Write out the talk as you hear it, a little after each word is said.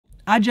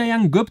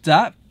Ajayang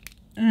Gupta,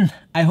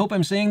 I hope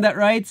I'm saying that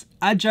right.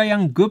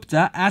 Ajayang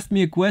Gupta asked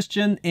me a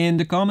question in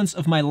the comments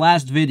of my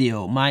last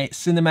video, my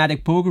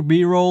cinematic poker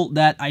b-roll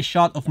that I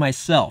shot of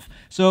myself.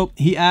 So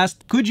he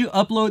asked, could you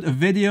upload a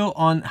video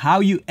on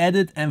how you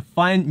edit and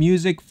find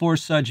music for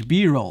such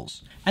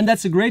b-rolls? And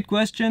that's a great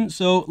question,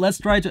 so let's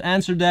try to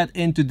answer that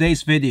in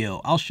today's video.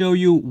 I'll show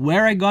you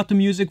where I got the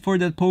music for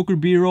that poker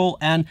b-roll,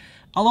 and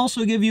I'll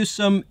also give you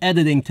some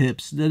editing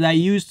tips that I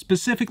used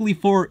specifically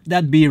for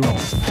that b-roll.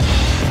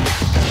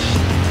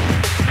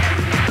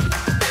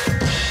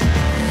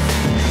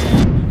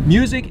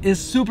 Music is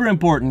super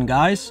important,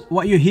 guys.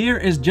 What you hear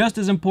is just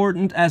as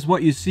important as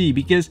what you see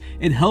because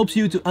it helps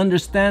you to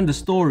understand the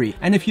story.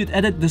 And if you'd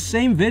edit the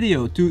same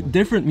video to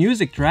different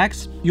music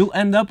tracks, you'll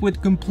end up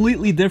with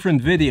completely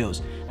different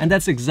videos. And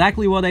that's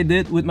exactly what I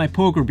did with my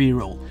poker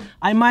b-roll.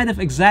 I might have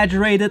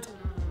exaggerated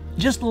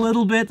just a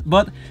little bit,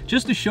 but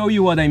just to show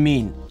you what I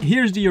mean.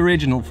 Here's the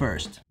original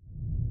first.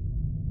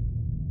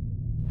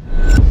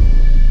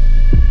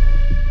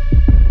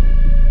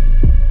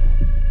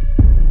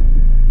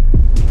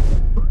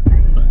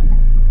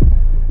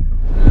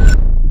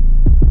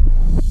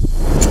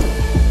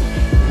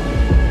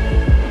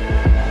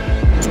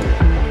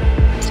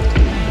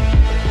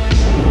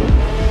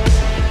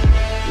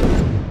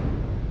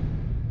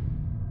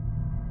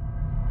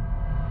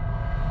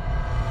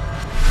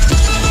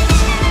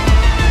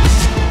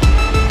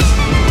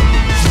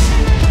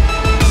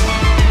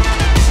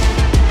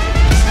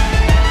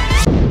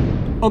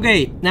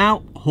 Okay,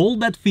 now hold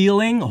that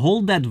feeling,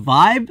 hold that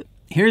vibe.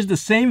 Here's the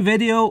same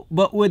video,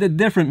 but with a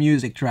different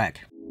music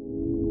track.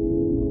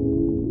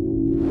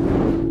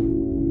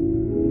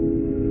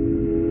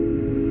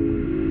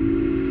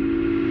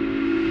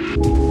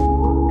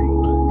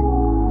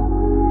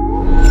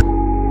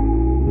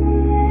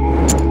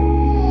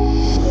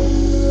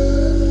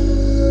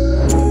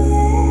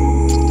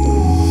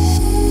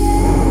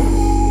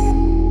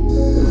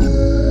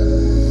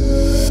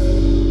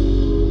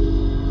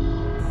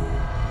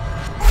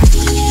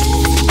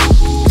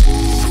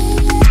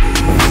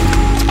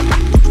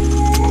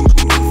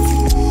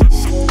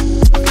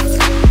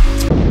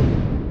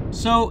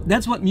 So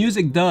that's what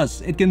music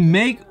does. It can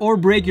make or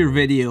break your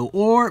video,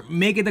 or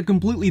make it a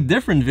completely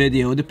different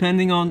video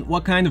depending on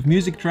what kind of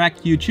music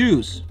track you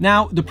choose.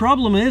 Now, the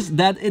problem is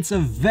that it's a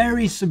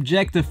very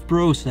subjective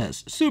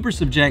process, super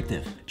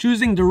subjective.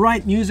 Choosing the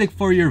right music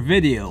for your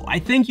video. I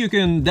think you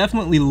can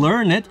definitely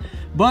learn it,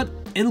 but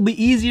it'll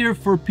be easier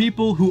for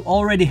people who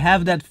already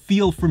have that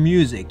feel for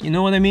music, you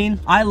know what I mean?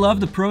 I love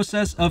the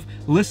process of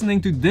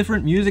listening to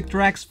different music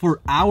tracks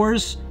for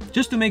hours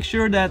just to make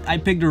sure that I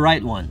pick the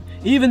right one.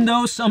 Even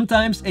though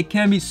sometimes it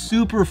can be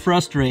super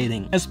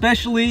frustrating,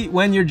 especially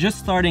when you're just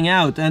starting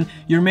out and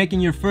you're making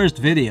your first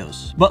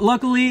videos. But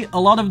luckily, a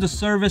lot of the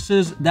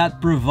services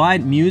that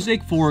provide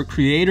music for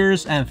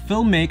creators and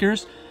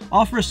filmmakers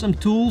offer some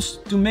tools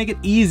to make it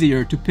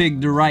easier to pick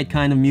the right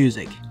kind of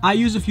music. I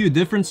use a few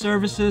different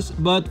services,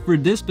 but for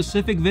this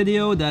specific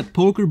video, that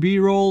poker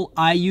b-roll,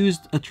 I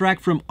used a track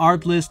from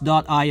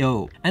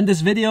Artlist.io. And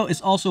this video is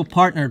also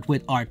partnered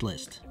with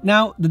Artlist.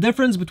 Now, the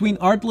difference between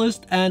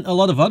Artlist and a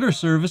lot of other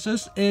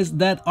services is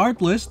that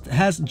Artlist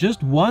has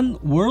just one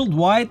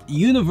worldwide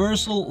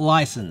universal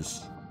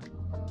license.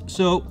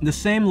 So, the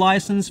same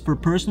license for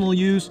personal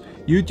use,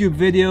 YouTube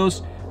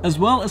videos, as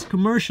well as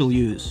commercial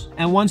use.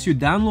 And once you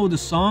download a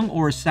song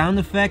or a sound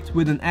effect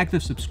with an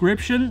active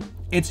subscription,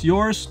 it's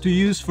yours to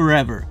use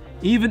forever,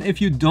 even if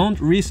you don't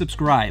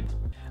resubscribe.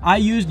 I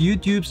used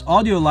YouTube's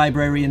audio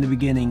library in the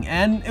beginning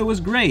and it was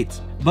great.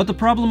 But the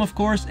problem, of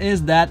course,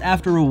 is that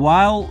after a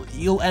while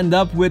you'll end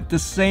up with the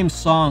same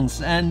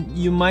songs and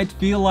you might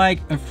feel like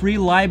a free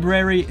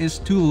library is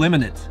too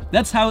limited.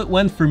 That's how it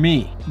went for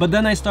me. But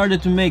then I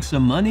started to make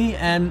some money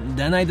and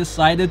then I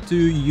decided to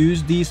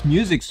use these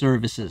music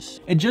services.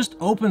 It just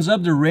opens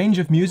up the range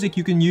of music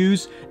you can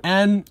use,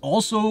 and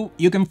also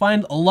you can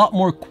find a lot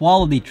more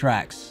quality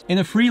tracks. In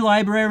a free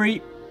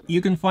library,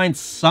 you can find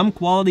some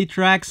quality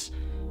tracks.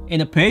 In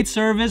a paid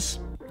service,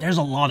 there's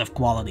a lot of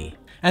quality.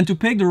 And to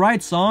pick the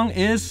right song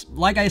is,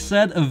 like I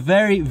said, a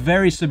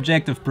very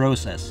subjective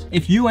process.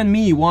 If you and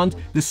me want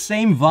the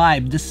same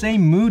vibe, the same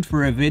mood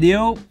for a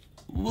video,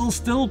 we'll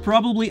still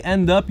probably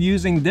end up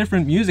using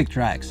different music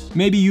tracks.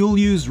 Maybe you'll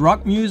use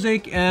rock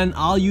music and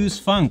I'll use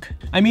funk.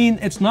 I mean,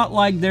 it's not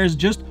like there's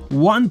just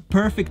one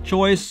perfect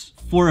choice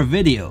for a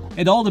video.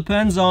 It all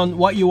depends on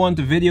what you want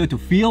the video to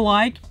feel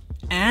like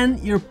and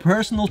your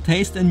personal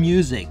taste in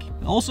music.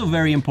 Also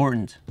very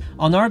important.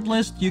 On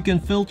Artlist, you can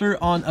filter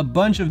on a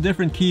bunch of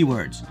different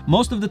keywords.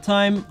 Most of the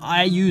time,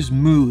 I use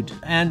mood,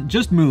 and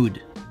just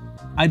mood.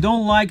 I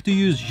don't like to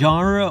use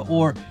genre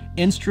or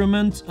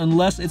instrument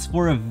unless it's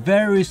for a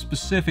very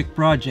specific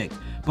project,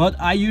 but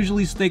I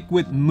usually stick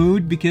with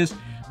mood because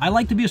I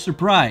like to be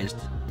surprised.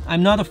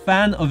 I'm not a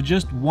fan of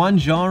just one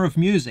genre of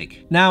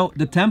music. Now,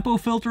 the tempo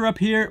filter up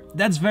here,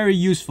 that's very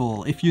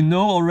useful if you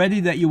know already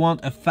that you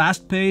want a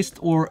fast-paced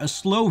or a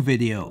slow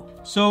video.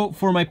 So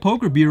for my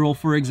poker b-roll,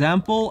 for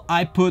example,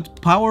 I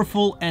put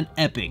powerful and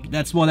epic.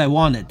 That's what I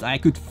wanted. I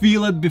could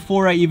feel it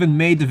before I even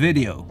made the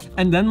video.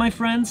 And then, my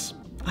friends,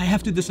 I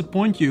have to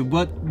disappoint you,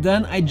 but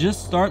then I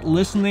just start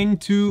listening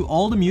to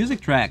all the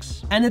music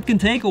tracks. And it can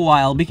take a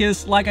while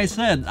because, like I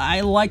said, I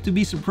like to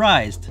be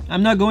surprised.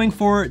 I'm not going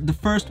for the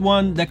first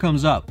one that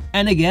comes up.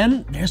 And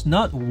again, there's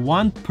not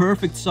one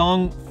perfect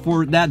song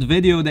for that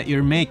video that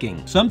you're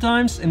making.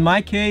 Sometimes, in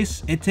my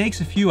case, it takes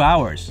a few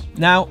hours.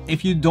 Now,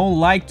 if you don't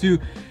like to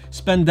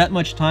spend that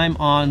much time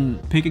on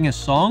picking a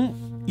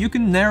song, you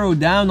can narrow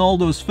down all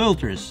those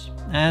filters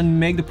and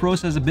make the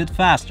process a bit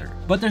faster.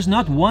 But there's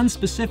not one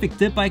specific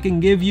tip I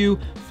can give you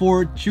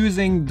for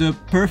choosing the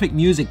perfect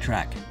music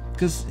track.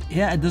 Because,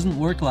 yeah, it doesn't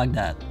work like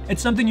that.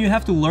 It's something you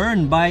have to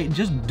learn by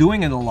just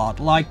doing it a lot,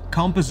 like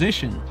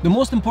composition. The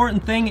most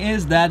important thing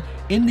is that,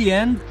 in the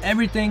end,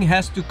 everything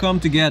has to come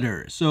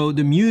together. So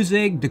the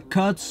music, the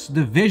cuts,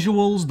 the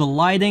visuals, the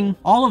lighting,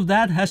 all of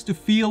that has to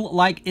feel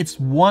like it's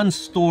one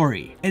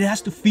story. It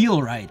has to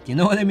feel right, you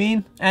know what I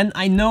mean? And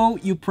I know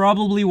you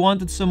probably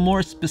wanted some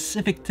more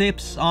specific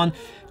tips on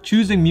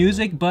choosing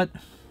music, but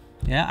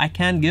yeah, I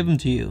can't give them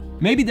to you.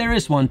 Maybe there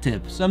is one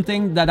tip,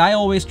 something that I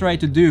always try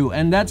to do,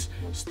 and that's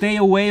stay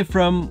away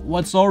from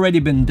what's already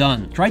been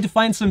done. Try to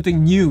find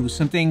something new,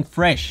 something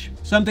fresh,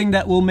 something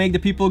that will make the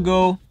people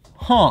go,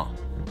 huh.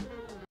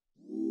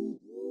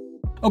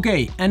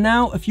 Okay, and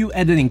now a few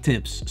editing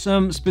tips,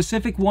 some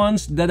specific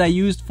ones that I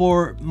used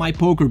for my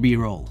poker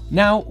b-roll.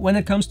 Now, when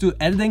it comes to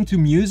editing to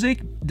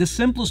music, the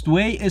simplest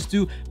way is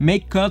to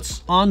make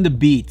cuts on the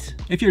beat.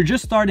 If you're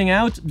just starting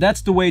out,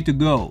 that's the way to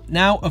go.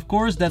 Now, of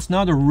course, that's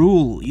not a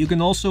rule. You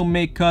can also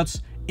make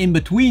cuts in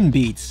between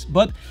beats,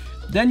 but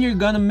then you're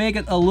gonna make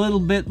it a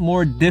little bit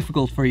more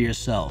difficult for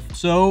yourself.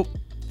 So,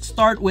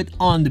 start with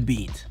on the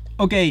beat.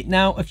 Okay,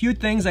 now a few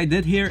things I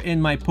did here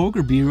in my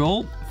poker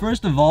b-roll.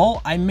 First of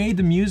all, I made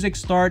the music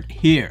start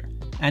here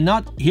and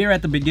not here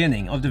at the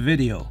beginning of the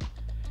video.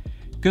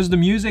 Because the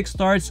music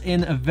starts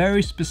in a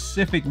very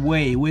specific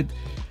way with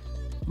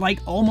like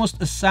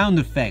almost a sound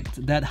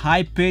effect, that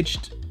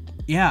high-pitched,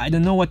 yeah, I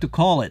don't know what to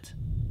call it.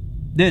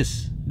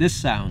 This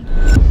sound.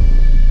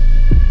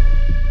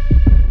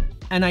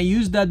 And I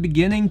used that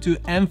beginning to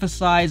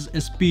emphasize a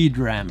speed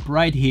ramp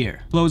right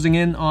here, closing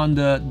in on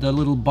the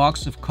little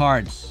box of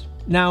cards.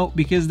 Now,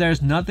 because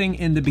there's nothing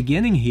in the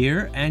beginning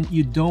here and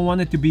you don't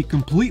want it to be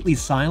completely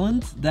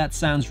silent, that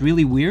sounds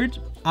really weird,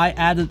 I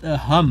added a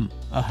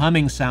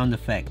humming sound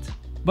effect.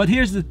 But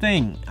here's the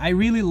thing, I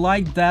really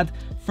liked that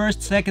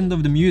first second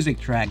of the music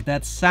track,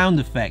 that sound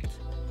effect.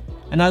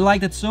 And I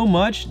liked it so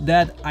much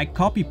that I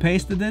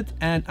copy-pasted it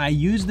and I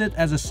used it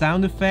as a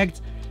sound effect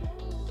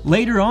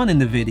later on in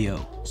the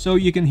video. So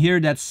you can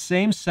hear that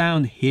same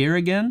sound here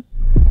again.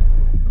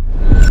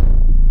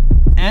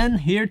 And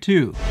here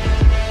too.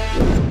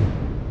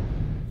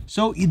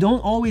 So you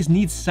don't always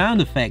need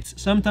sound effects.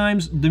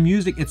 Sometimes the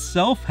music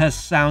itself has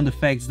sound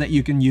effects that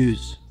you can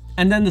use.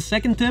 And then the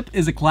second tip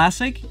is a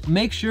classic.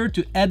 Make sure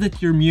to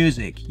edit your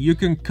music. You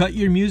can cut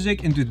your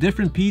music into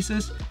different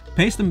pieces,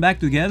 paste them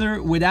back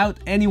together without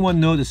anyone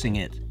noticing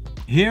it.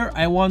 Here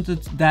I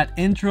wanted that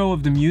intro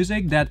of the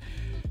music, that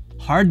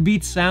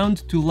heartbeat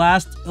sound, to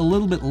last a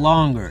little bit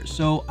longer.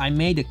 So I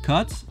made a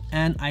cut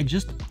and I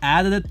just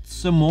added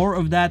some more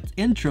of that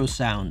intro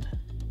sound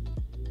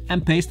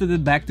and pasted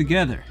it back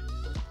together.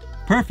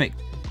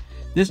 Perfect.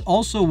 This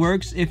also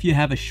works if you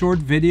have a short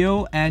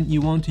video and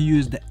you want to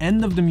use the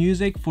end of the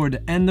music for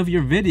the end of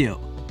your video.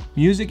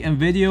 Music and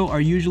video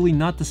are usually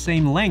not the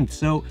same length,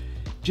 so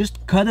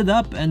just cut it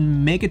up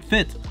and make it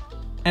fit.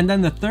 And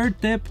then the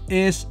third tip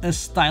is a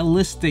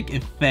stylistic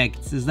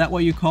effect. Is that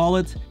what you call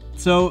it?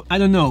 So, I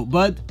don't know,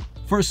 but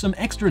for some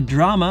extra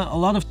drama, a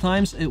lot of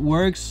times it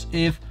works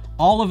if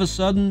all of a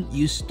sudden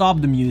you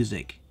stop the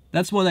music.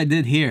 That's what I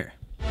did here.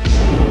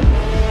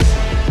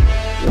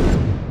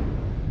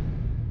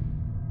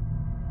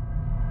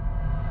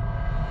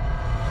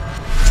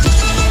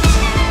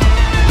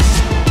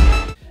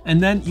 And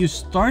then you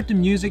start the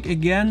music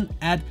again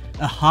at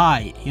a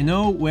high, you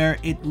know, where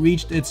it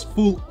reached its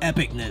full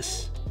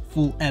epicness.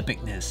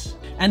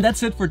 And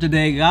that's it for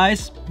today,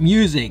 guys.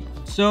 Music.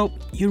 So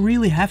you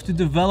really have to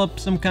develop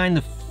some kind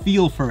of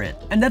feel for it.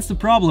 And that's the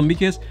problem,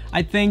 because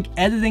I think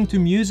editing to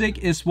music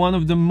is one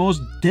of the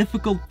most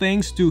difficult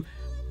things to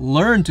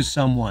learn to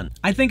someone.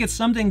 I think it's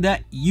something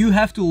that you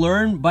have to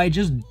learn by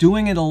just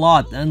doing it a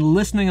lot and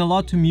listening a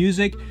lot to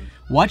music,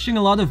 watching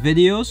a lot of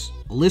videos,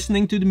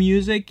 listening to the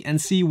music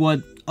and see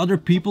what other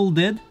people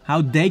did,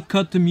 how they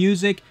cut the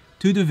music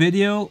to the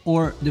video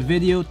or the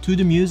video to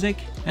the music.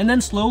 And then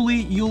slowly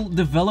you'll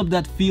develop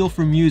that feel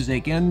for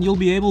music and you'll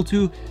be able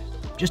to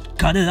just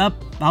cut it up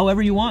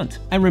however you want.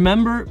 And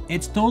remember,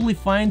 it's totally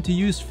fine to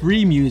use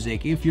free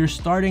music if you're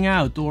starting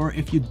out or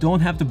if you don't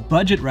have the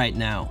budget right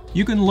now.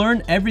 You can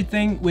learn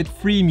everything with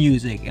free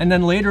music, and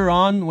then later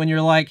on when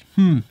you're like,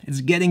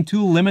 it's getting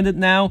too limited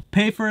now,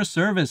 pay for a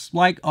service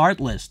like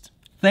Artlist.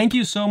 Thank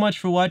you so much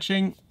for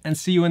watching, and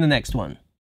see you in the next one.